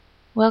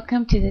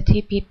Welcome to the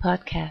TP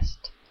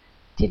Podcast.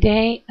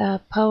 Today, a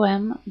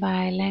poem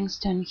by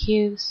Langston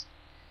Hughes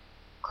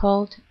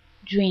called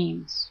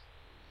Dreams.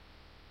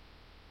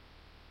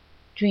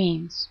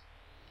 Dreams.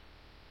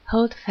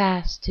 Hold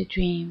fast to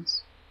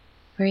dreams,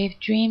 for if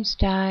dreams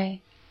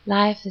die,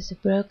 life is a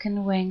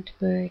broken winged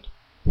bird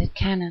that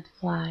cannot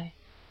fly.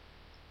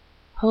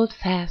 Hold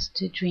fast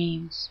to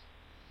dreams,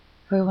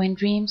 for when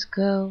dreams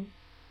go,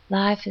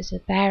 life is a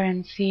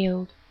barren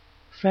field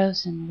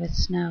frozen with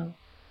snow.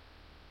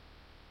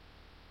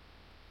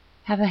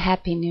 Have a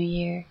happy new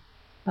year.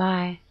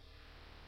 Bye.